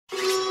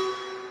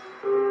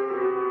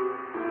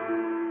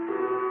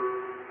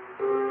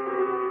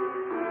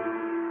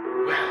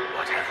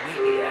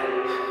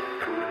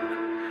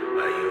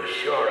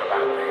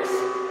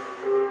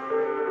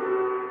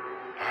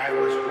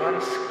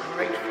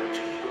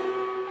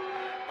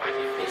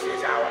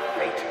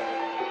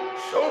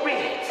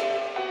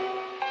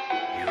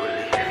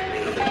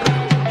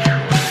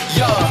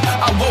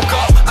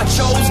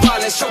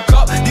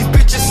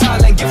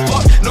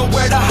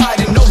nowhere to hide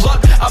and no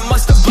luck. I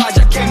must oblige,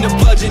 I came to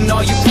bludgeon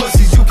all you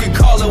pussies. You can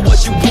call it what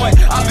you want.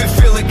 I've been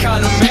feeling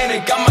kinda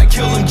manic, I might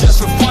kill them just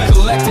for fun.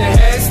 Collecting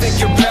heads, think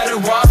you're better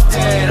off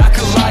dead. I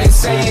could lie and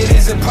say it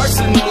isn't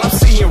personal, I'm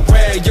seeing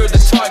red. You're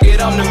the target,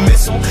 I'm the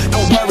missile.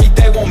 Don't worry,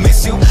 they won't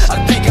miss you. I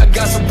think I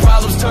got some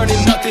problems,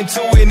 turning nothing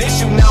to an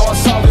issue. Now I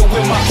solve it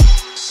with my...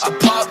 I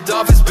popped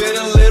off, it's been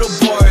a little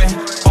boring.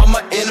 All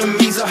my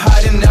enemies are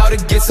hiding out,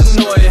 it gets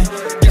annoying.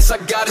 Guess I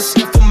gotta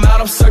sniff them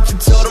out, I'm searching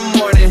till the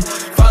morning.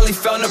 Finally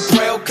found a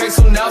prey, okay,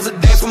 so now's the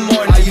day for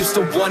morning. I used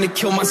to wanna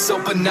kill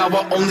myself, but now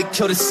I only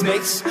kill the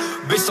snakes.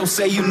 Bitch, don't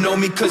say you know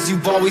me, cause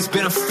you've always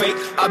been a fake.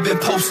 I've been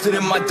posted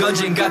in my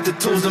dungeon, got the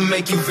tools to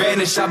make you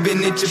vanish. I've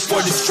been itching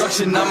for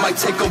destruction, I might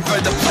take over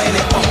the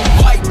planet.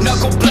 White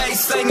knuckle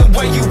blades, slinging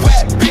where you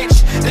at, bitch.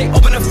 They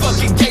open the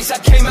fucking gates, I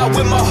came out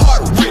with my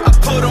heart ripped. I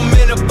put them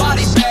in a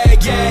body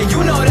bag, yeah,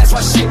 you know that's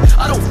my shit.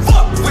 I don't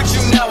fuck with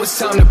you, now it's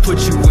time to put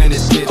you in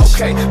a ditch.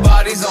 Okay,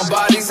 bodies on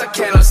bodies, I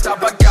cannot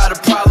stop, I got a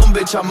problem,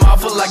 bitch, I'm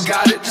awful, I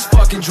got it. Just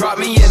fucking drop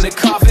me in the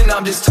coffin,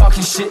 I'm just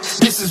talking shit.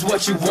 This is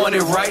what you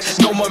wanted, right?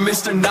 No more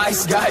Mr.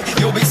 Nice Guy,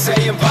 you'll be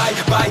saying bye,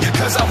 bye.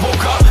 Cause I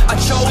woke up, I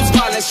chose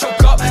violence,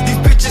 choke up.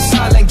 These bitches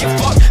silent, get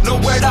fucked,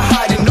 nowhere to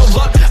hide and no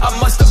luck. I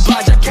must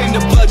oblige, I came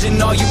to bludgeon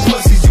all you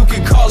pussies. You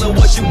can call it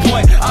what you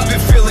want. I've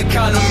been feeling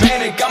kinda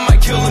manic,